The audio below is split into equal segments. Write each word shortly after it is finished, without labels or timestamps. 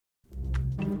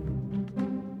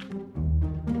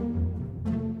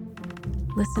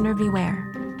Listener beware.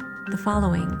 The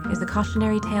following is a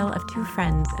cautionary tale of two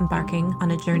friends embarking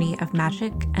on a journey of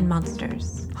magic and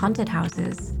monsters, haunted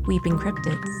houses, weeping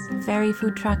cryptids, fairy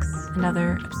food trucks, and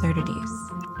other absurdities.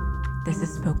 This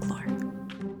is folklore.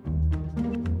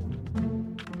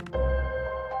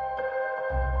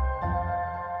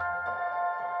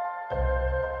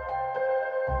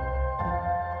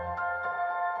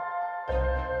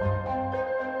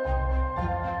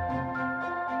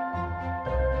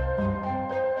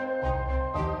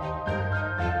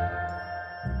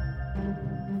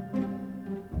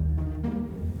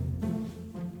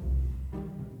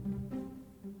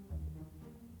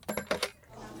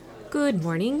 Good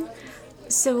morning.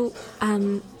 So, I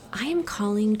am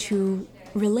calling to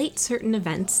relate certain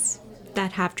events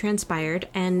that have transpired,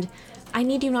 and I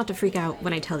need you not to freak out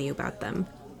when I tell you about them.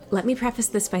 Let me preface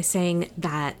this by saying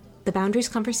that the boundaries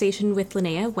conversation with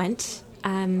Linnea went,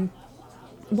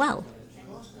 well.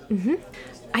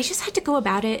 I just had to go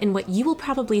about it in what you will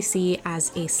probably see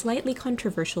as a slightly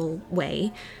controversial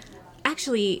way.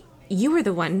 Actually, you were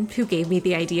the one who gave me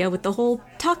the idea with the whole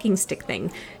talking stick thing.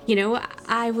 You know,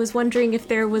 I was wondering if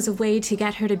there was a way to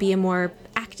get her to be a more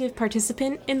active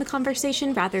participant in the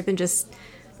conversation rather than just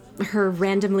her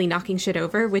randomly knocking shit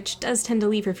over, which does tend to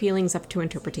leave her feelings up to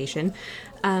interpretation.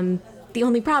 The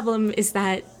only problem is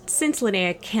that since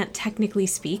Linnea can't technically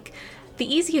speak,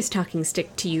 the easiest talking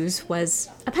stick to use was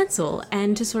a pencil,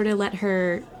 and to sort of let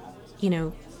her,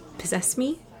 possess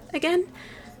me again.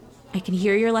 I can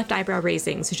hear your left eyebrow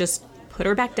raising, so just put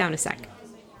her back down a sec.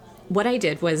 What I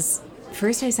did was,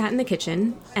 first I sat in the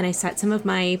kitchen, and I set some of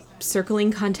my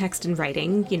circling context in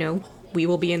writing, we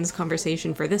will be in this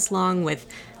conversation for this long with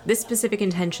this specific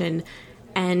intention,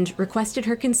 and requested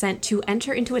her consent to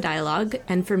enter into a dialogue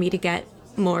and for me to get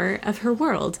more of her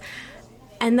world.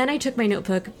 And then I took my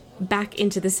notebook back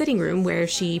into the sitting room where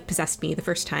she possessed me the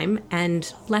first time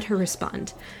and let her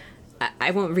respond.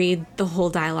 I won't read the whole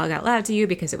dialogue out loud to you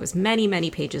because it was many, many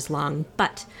pages long,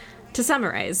 but to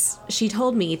summarize, she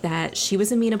told me that she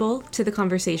was amenable to the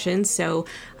conversation, so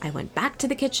I went back to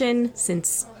the kitchen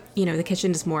since, the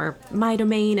kitchen is more my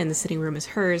domain and the sitting room is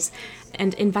hers,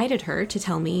 and invited her to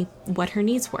tell me what her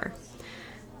needs were.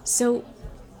 So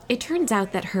it turns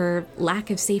out that her lack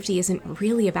of safety isn't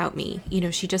really about me.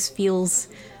 She just feels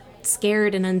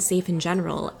scared and unsafe in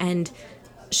general, and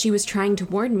she was trying to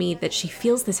warn me that she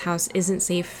feels this house isn't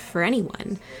safe for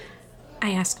anyone.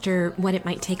 I asked her what it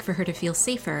might take for her to feel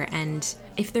safer and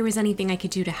if there was anything I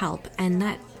could do to help, and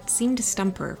that seemed to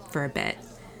stump her for a bit.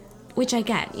 Which I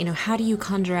get, how do you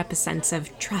conjure up a sense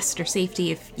of trust or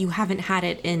safety if you haven't had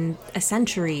it in a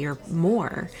century or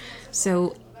more?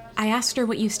 So I asked her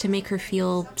what used to make her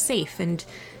feel safe and,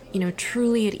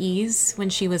 truly at ease when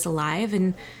she was alive,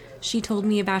 and she told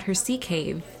me about her sea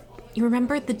cave. You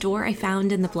remember the door I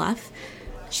found in the bluff?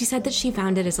 She said that she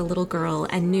found it as a little girl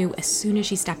and knew as soon as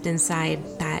she stepped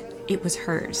inside that it was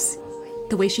hers.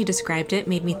 The way she described it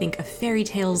made me think of fairy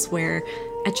tales where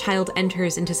a child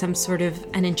enters into some sort of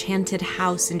an enchanted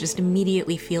house and just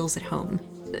immediately feels at home.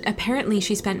 Apparently,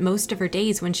 she spent most of her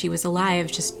days when she was alive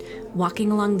just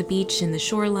walking along the beach and the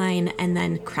shoreline and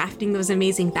then crafting those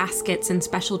amazing baskets and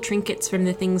special trinkets from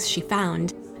the things she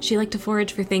found. She liked to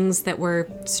forage for things that were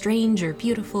strange or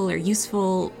beautiful or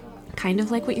useful, kind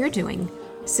of like what you're doing.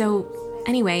 So,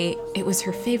 anyway, it was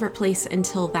her favorite place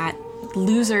until that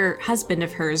loser husband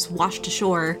of hers washed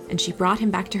ashore and she brought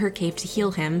him back to her cave to heal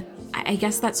him. I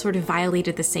guess that sort of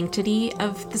violated the sanctity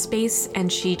of the space,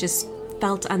 and she just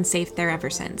felt unsafe there ever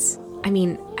since. I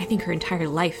mean, I think her entire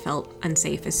life felt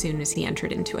unsafe as soon as he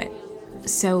entered into it.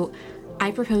 So, I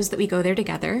proposed that we go there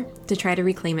together to try to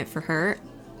reclaim it for her.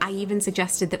 I even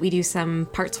suggested that we do some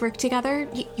parts work together.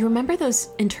 You remember those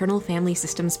internal family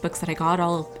systems books that I got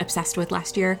all obsessed with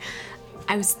last year?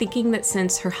 I was thinking that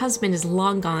since her husband is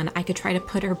long gone, I could try to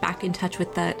put her back in touch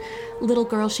with that little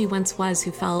girl she once was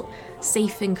who felt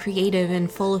safe and creative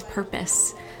and full of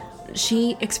purpose.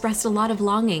 She expressed a lot of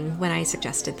longing when I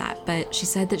suggested that, but she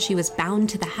said that she was bound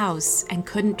to the house and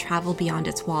couldn't travel beyond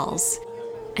its walls.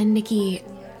 And Nikki,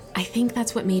 I think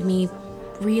that's what made me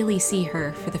really see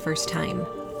her for the first time.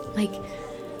 Like,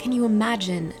 can you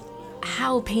imagine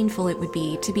how painful it would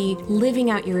be to be living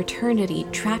out your eternity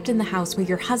trapped in the house where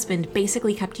your husband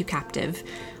basically kept you captive,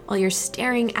 while you're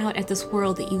staring out at this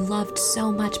world that you loved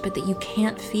so much but that you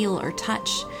can't feel or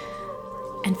touch?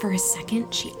 And for a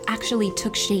second, she actually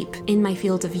took shape in my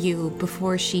field of view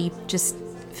before she just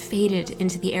faded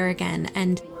into the air again,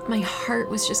 and my heart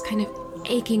was just kind of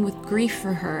aching with grief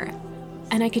for her.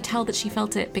 And I could tell that she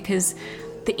felt it because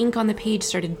the ink on the page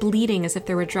started bleeding as if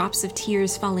there were drops of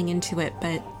tears falling into it,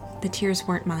 but the tears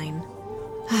weren't mine.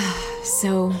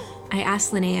 So I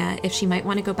asked Linnea if she might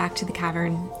want to go back to the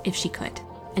cavern if she could.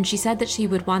 And she said that she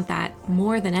would want that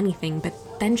more than anything,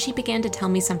 but then she began to tell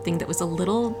me something that was a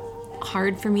little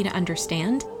hard for me to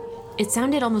understand. It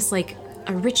sounded almost like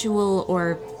a ritual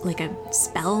or like a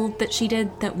spell that she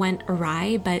did that went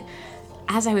awry, but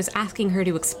as I was asking her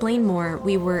to explain more,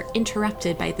 we were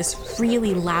interrupted by this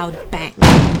really loud bang.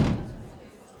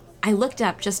 I looked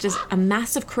up just as a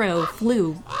massive crow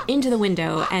flew into the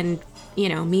window and,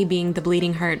 me being the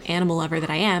bleeding heart animal lover that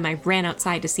I am, I ran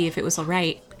outside to see if it was all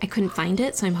right. I couldn't find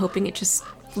it, so I'm hoping it just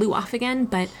flew off again,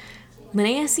 but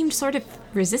Linnea seemed sort of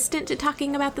resistant to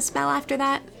talking about the spell after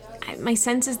that. My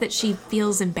sense is that she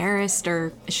feels embarrassed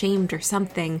or ashamed or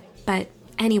something, but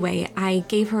anyway, I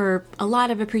gave her a lot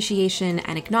of appreciation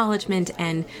and acknowledgement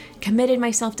and committed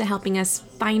myself to helping us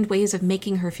find ways of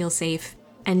making her feel safe.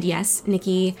 And yes,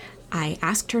 Nikki, I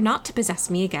asked her not to possess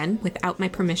me again without my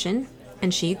permission,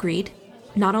 and she agreed.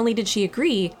 Not only did she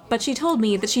agree, but she told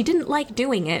me that she didn't like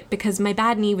doing it because my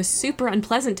bad knee was super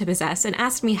unpleasant to possess and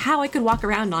asked me how I could walk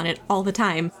around on it all the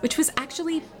time, which was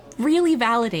actually really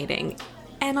validating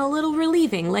and a little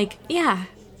relieving. Like, yeah,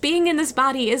 being in this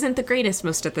body isn't the greatest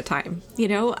most of the time,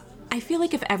 I feel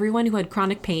like if everyone who had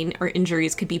chronic pain or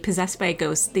injuries could be possessed by a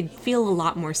ghost, they'd feel a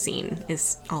lot more seen,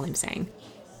 is all I'm saying.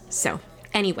 So,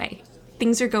 anyway,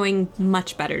 things are going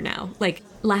much better now. Like,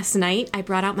 last night, I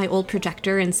brought out my old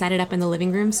projector and set it up in the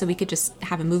living room so we could just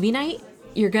have a movie night.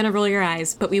 You're gonna roll your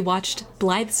eyes, but we watched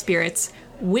Blithe Spirits,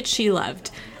 which she loved.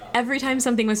 Every time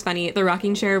something was funny, the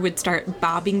rocking chair would start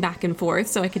bobbing back and forth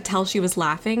so I could tell she was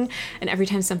laughing. And every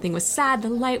time something was sad, the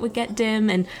light would get dim.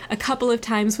 And a couple of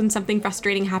times when something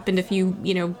frustrating happened, a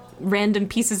few, random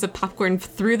pieces of popcorn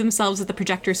threw themselves at the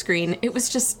projector screen. It was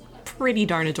just pretty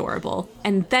darn adorable.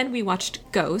 And then we watched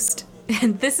Ghost.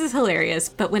 And this is hilarious,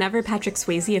 but whenever Patrick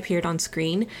Swayze appeared on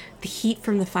screen, the heat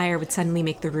from the fire would suddenly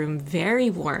make the room very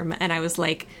warm. And I was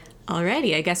like,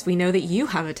 alrighty, I guess we know that you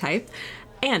have a type.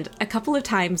 And a couple of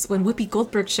times when Whoopi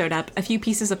Goldberg showed up, a few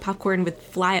pieces of popcorn would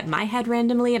fly at my head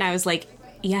randomly, and I was like,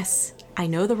 yes, I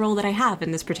know the role that I have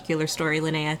in this particular story,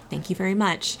 Linnea. Thank you very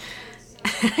much.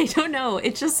 I don't know,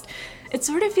 it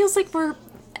sort of feels like we're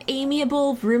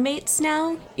amiable roommates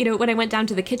now. When I went down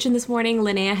to the kitchen this morning,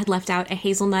 Linnea had left out a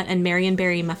hazelnut and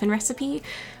marionberry muffin recipe,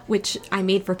 which I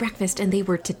made for breakfast, and they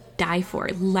were to die for,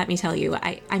 let me tell you.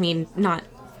 I mean, not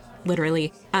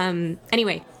literally.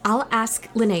 Anyway, I'll ask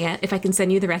Linnea if I can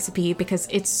send you the recipe because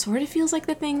it sort of feels like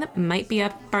the thing that might be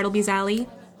up Bartleby's alley.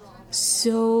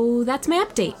 So that's my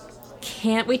update.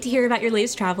 Can't wait to hear about your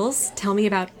latest travels. Tell me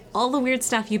about all the weird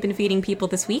stuff you've been feeding people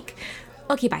this week.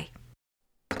 Okay, bye.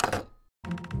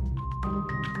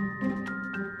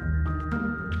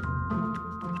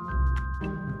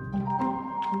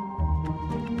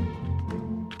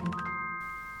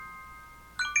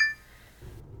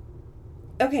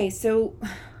 Okay, so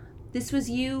this was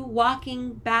you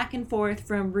walking back and forth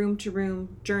from room to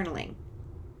room journaling.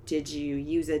 Did you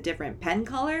use a different pen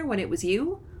color when it was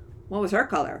you? What was her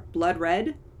color? Blood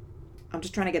red? I'm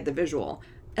just trying to get the visual.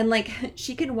 And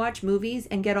she can watch movies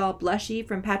and get all blushy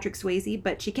from Patrick Swayze,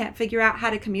 but she can't figure out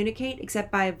how to communicate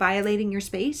except by violating your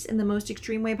space in the most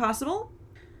extreme way possible?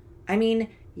 I mean,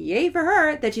 yay for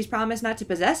her that she's promised not to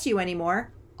possess you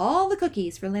anymore. All the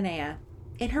cookies for Linnea.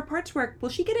 In her parts work, will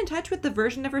she get in touch with the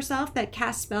version of herself that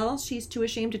casts spells she's too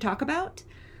ashamed to talk about?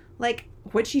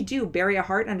 What'd she do, bury a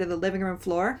heart under the living room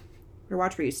floor? Or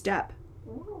watch where you step?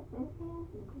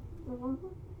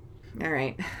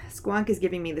 Alright, Squonk is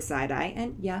giving me the side eye,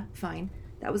 and yeah, fine.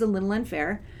 That was a little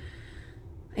unfair.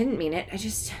 I didn't mean it, I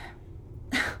just...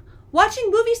 Watching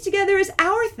movies together is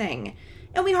our thing,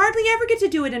 and we hardly ever get to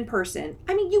do it in person.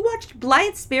 I mean, you watched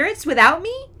Blithe Spirits without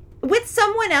me? With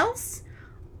someone else?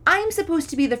 I'm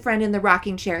supposed to be the friend in the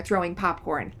rocking chair throwing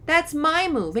popcorn. That's my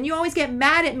move, and you always get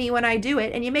mad at me when I do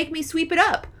it, and you make me sweep it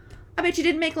up. I bet you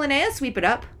didn't make Linnea sweep it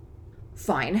up.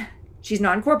 Fine. She's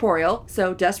non-corporeal,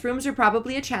 so dust rooms are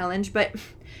probably a challenge, but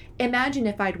imagine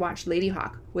if I'd watched Lady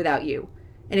Hawk without you.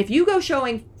 And if you go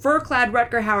showing fur-clad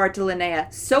Rutger Hauer to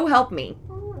Linnea, so help me.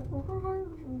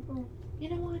 You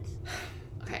know what?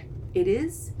 Okay. It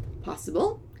is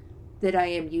possible that I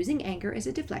am using anger as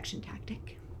a deflection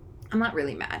tactic. I'm not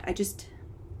really mad.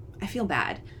 I feel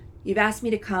bad. You've asked me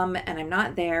to come and I'm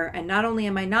not there. And not only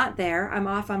am I not there, I'm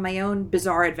off on my own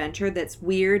bizarre adventure that's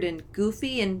weird and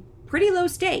goofy and pretty low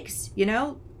stakes,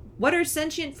 What are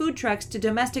sentient food trucks to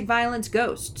domestic violence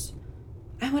ghosts?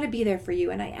 I want to be there for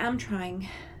you and I am trying,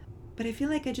 but I feel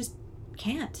like I just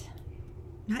can't.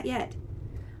 Not yet.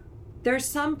 There's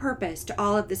some purpose to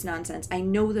all of this nonsense. I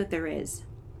know that there is.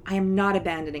 I am not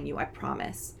abandoning you, I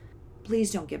promise.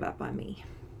 Please don't give up on me.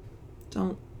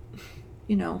 Don't,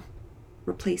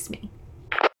 replace me.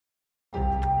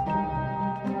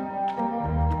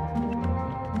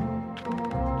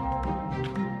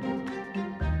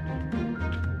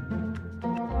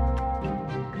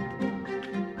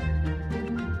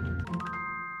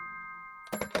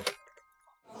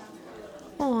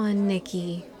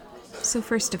 Nikki. So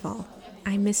first of all,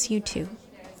 I miss you too.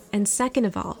 And second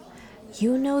of all,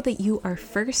 you know that you are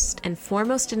first and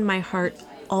foremost in my heart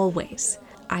always.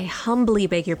 I humbly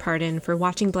beg your pardon for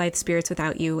watching Blithe Spirits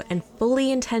without you and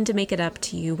fully intend to make it up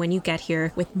to you when you get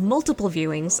here with multiple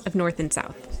viewings of North and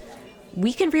South.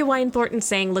 We can rewind Thornton's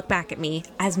saying "look back at me"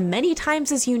 as many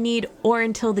times as you need or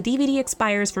until the DVD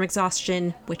expires from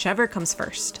exhaustion, whichever comes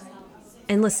first.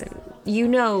 And listen, you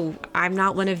know I'm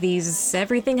not one of these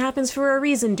everything happens for a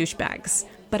reason douchebags,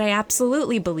 but I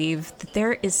absolutely believe that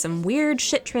there is some weird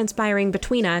shit transpiring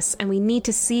between us and we need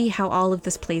to see how all of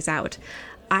this plays out.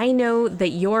 I know that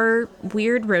your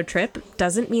weird road trip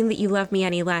doesn't mean that you love me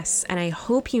any less, and I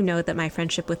hope you know that my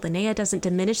friendship with Linnea doesn't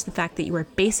diminish the fact that you are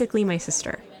basically my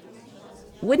sister.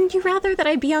 Wouldn't you rather that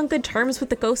I be on good terms with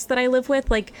the ghosts that I live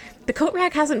with? Like, the coat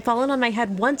rack hasn't fallen on my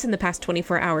head once in the past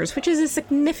 24 hours, which is a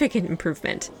significant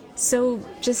improvement. So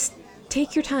just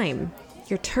take your time.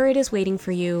 Your turret is waiting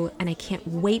for you, and I can't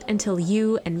wait until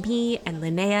you and me and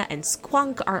Linnea and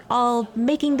Squonk are all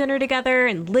making dinner together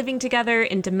and living together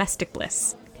in domestic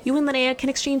bliss. You and Linnea can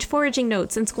exchange foraging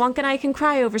notes, and Squonk and I can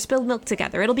cry over spilled milk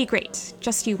together. It'll be great.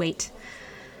 Just you wait.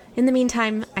 In the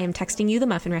meantime, I am texting you the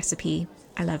muffin recipe.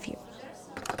 I love you.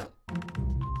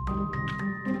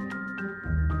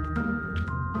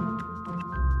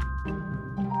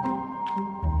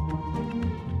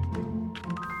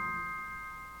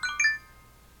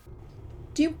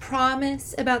 Do you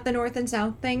promise about the North and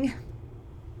South thing?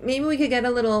 Maybe we could get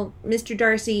a little Mr.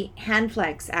 Darcy hand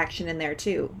flex action in there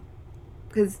too.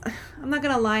 Because, I'm not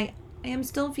gonna lie, I am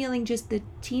still feeling just the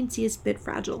teensiest bit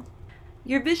fragile.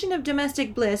 Your vision of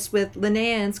domestic bliss with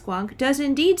Linnea and Squonk does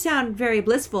indeed sound very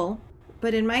blissful,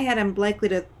 but in my head I'm likely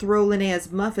to throw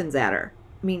Linnea's muffins at her.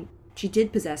 I mean, she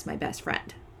did possess my best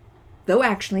friend. Though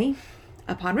actually,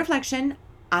 upon reflection,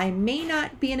 I may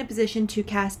not be in a position to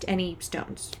cast any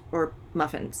stones or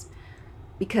muffins.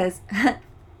 Because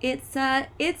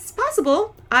it's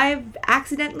possible I've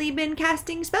accidentally been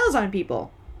casting spells on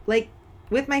people. Like,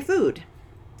 with my food.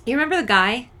 You remember the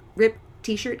guy? Ripped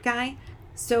t-shirt guy?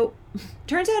 So,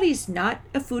 turns out he's not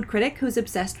a food critic who's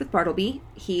obsessed with Bartleby.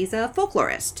 He's a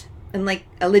folklorist. And like,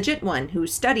 a legit one who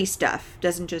studies stuff,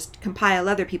 doesn't just compile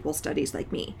other people's studies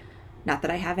like me. Not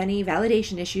that I have any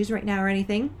validation issues right now or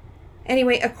anything.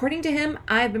 Anyway, according to him,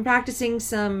 I've been practicing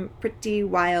some pretty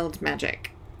wild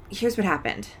magic. Here's what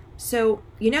happened. So,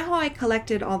 you know how I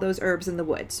collected all those herbs in the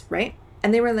woods, right?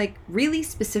 And they were like really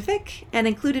specific and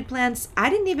included plants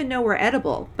I didn't even know were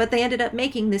edible, but they ended up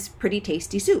making this pretty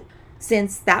tasty soup.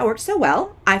 Since that worked so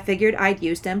well, I figured I'd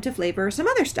use them to flavor some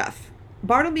other stuff.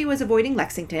 Bartleby was avoiding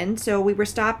Lexington, so we were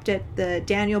stopped at the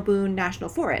Daniel Boone National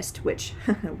Forest, which,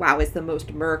 wow, is the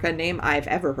most America name I've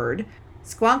ever heard.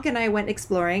 Squonk and I went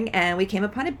exploring, and we came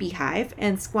upon a beehive,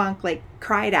 and Squonk,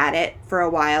 cried at it for a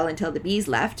while until the bees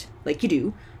left, like you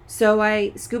do. So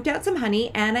I scooped out some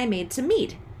honey, and I made some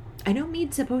mead. I know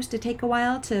mead's supposed to take a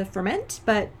while to ferment,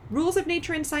 but rules of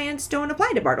nature and science don't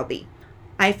apply to Bartleby.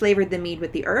 I flavored the mead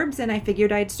with the herbs, and I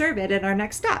figured I'd serve it at our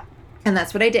next stop. And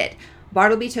that's what I did.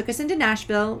 Bartleby took us into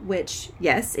Nashville, which,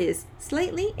 yes, is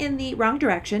slightly in the wrong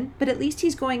direction, but at least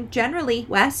he's going generally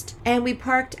west, and we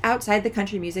parked outside the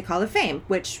Country Music Hall of Fame,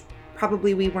 which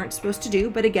probably we weren't supposed to do,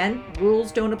 but again,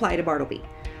 rules don't apply to Bartleby.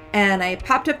 And I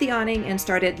popped up the awning and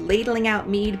started ladling out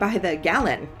mead by the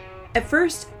gallon. At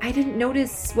first, I didn't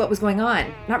notice what was going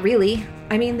on. Not really.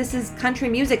 I mean, this is country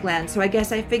music land, so I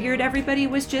guess I figured everybody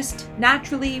was just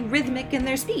naturally rhythmic in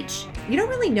their speech. You don't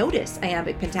really notice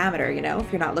iambic pentameter,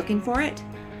 if you're not looking for it.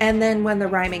 And then when the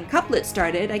rhyming couplet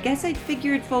started, I guess I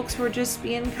figured folks were just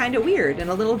being kind of weird and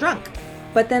a little drunk.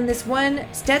 But then this one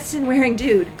Stetson-wearing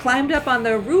dude climbed up on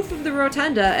the roof of the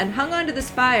rotunda and hung onto the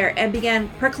spire and began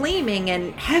proclaiming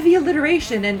in heavy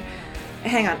alliteration and...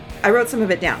 Hang on, I wrote some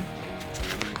of it down.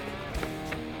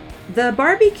 The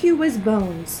barbecue was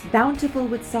bones, bountiful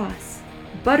with sauce,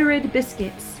 buttered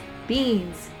biscuits,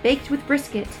 beans, baked with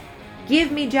brisket. Give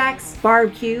me Jack's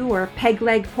barbecue or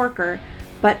peg-leg porker,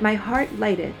 but my heart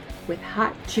lighteth with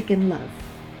hot chicken love.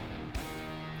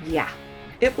 Yeah,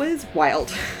 it was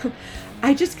wild.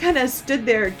 I just kind of stood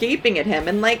there gaping at him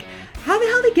and how the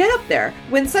hell did he get up there?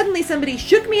 When suddenly somebody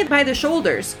shook me by the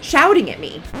shoulders, shouting at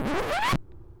me.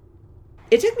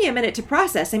 It took me a minute to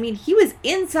process. I mean, he was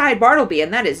inside Bartleby,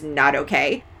 and that is not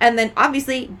okay. And then,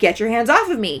 obviously, get your hands off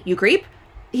of me, you creep.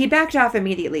 He backed off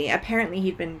immediately. Apparently,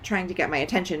 he'd been trying to get my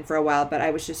attention for a while, but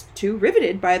I was just too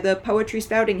riveted by the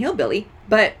poetry-spouting hillbilly.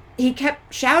 But he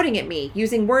kept shouting at me,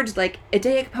 using words like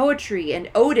Edaic poetry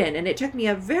and Odin, and it took me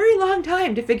a very long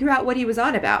time to figure out what he was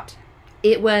on about.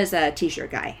 It was a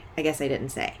t-shirt guy. I guess I didn't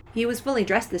say. He was fully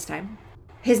dressed this time.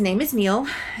 His name is Neil,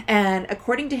 and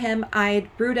according to him, I'd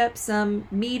brewed up some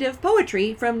mead of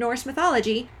poetry from Norse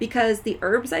mythology because the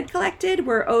herbs I'd collected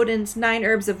were Odin's 9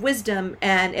 herbs of wisdom,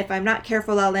 and if I'm not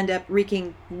careful, I'll end up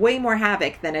wreaking way more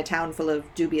havoc than a town full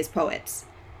of dubious poets.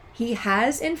 He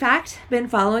has, in fact, been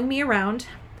following me around.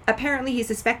 Apparently he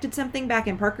suspected something back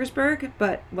in Parkersburg,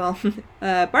 but, well,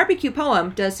 a barbecue poem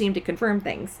does seem to confirm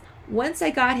things. Once I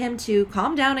got him to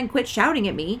calm down and quit shouting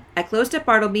at me, I closed up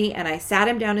Bartleby and I sat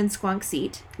him down in Squonk's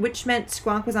seat, which meant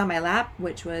Squonk was on my lap,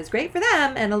 which was great for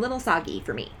them and a little soggy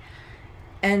for me.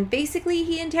 And basically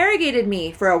he interrogated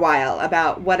me for a while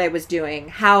about what I was doing,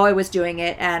 how I was doing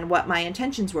it, and what my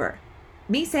intentions were.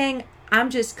 Me saying I'm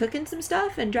just cooking some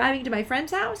stuff and driving to my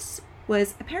friend's house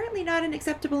was apparently not an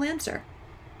acceptable answer.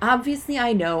 Obviously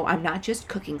I know I'm not just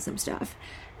cooking some stuff.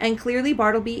 And clearly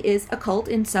Bartleby is a cult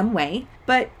in some way,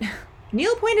 but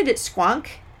Neil pointed at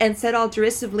Squonk and said all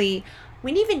derisively,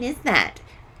 "When even is that?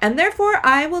 And therefore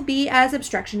I will be as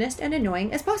obstructionist and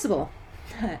annoying as possible."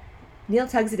 Neil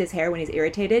tugs at his hair when he's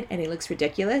irritated, and he looks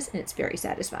ridiculous, and it's very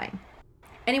satisfying.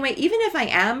 Anyway, even if I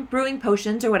am brewing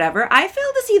potions or whatever, I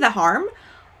fail to see the harm.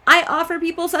 I offer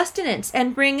people sustenance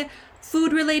and bring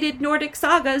food-related Nordic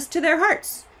sagas to their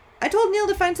hearts. I told Neil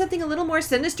to find something a little more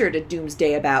sinister to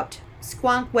doomsday about.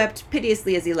 Squonk wept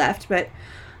piteously as he left, but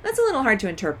that's a little hard to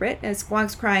interpret, as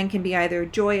Squonk's crying can be either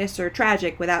joyous or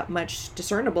tragic without much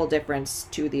discernible difference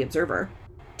to the observer.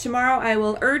 Tomorrow I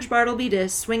will urge Bartleby to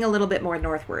swing a little bit more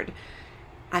northward.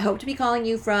 I hope to be calling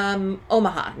you from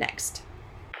Omaha next.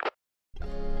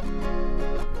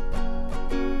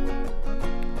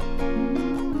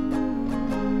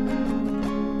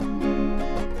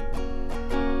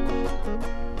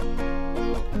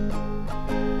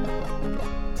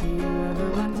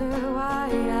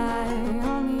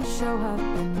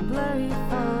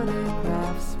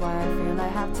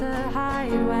 To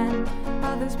hide when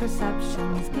others'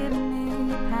 perceptions give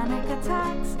me panic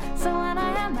attacks. So when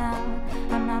I am out,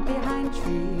 I'm not behind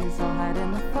trees. I'll hide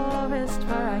in the forest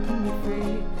where I can be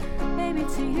free. Maybe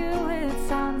to you it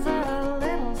sounds a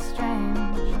little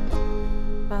strange,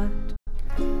 but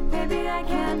maybe I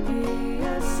can be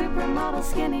a supermodel,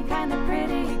 skinny, kind of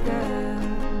pretty girl.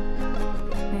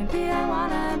 Maybe I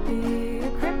wanna be a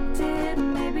cryptid.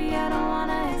 Maybe I don't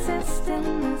wanna exist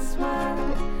in this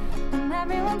world.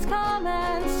 Everyone's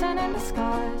comments turn into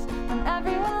scars, and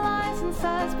everyone lies and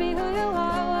says, "Be who you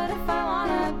are." What if I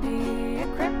wanna be a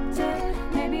cryptid?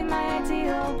 Maybe my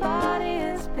ideal body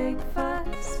is Bigfoot.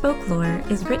 Spokelore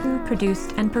is written,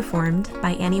 produced, and performed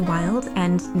by Annie Wild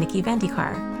and Nikki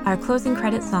Vandikar. Our closing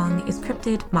credit song is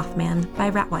Cryptid Mothman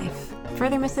by Ratwife.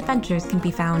 Further misadventures can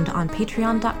be found on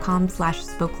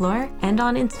patreon.com/spokelore and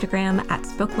on Instagram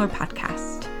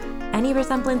 @spokelorepodcast. Any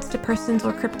resemblance to persons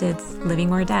or cryptids,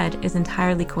 living or dead, is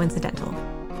entirely coincidental.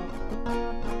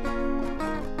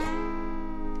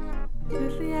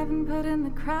 Lately I've been put in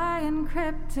the crying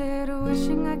cryptid,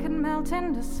 wishing I could melt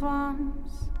into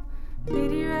swamps.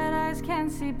 Beady red eyes can't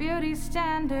see beauty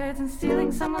standards, and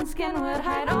stealing someone's skin would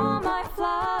hide all my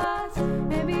flaws.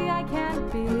 Maybe I can't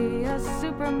be a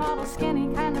supermodel, skinny,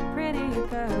 kind of pretty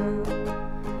girl.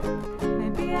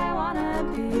 Maybe I wanna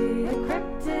be a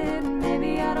cryptid.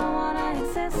 Maybe I don't wanna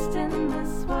exist in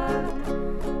this world.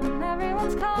 When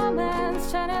everyone's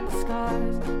comments turn into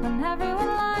scars, when everyone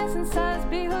lies and says,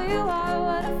 "Be who you are."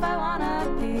 What if I wanna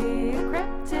be a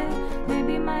cryptid?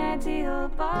 Maybe my ideal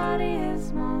body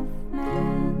is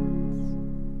Mothman.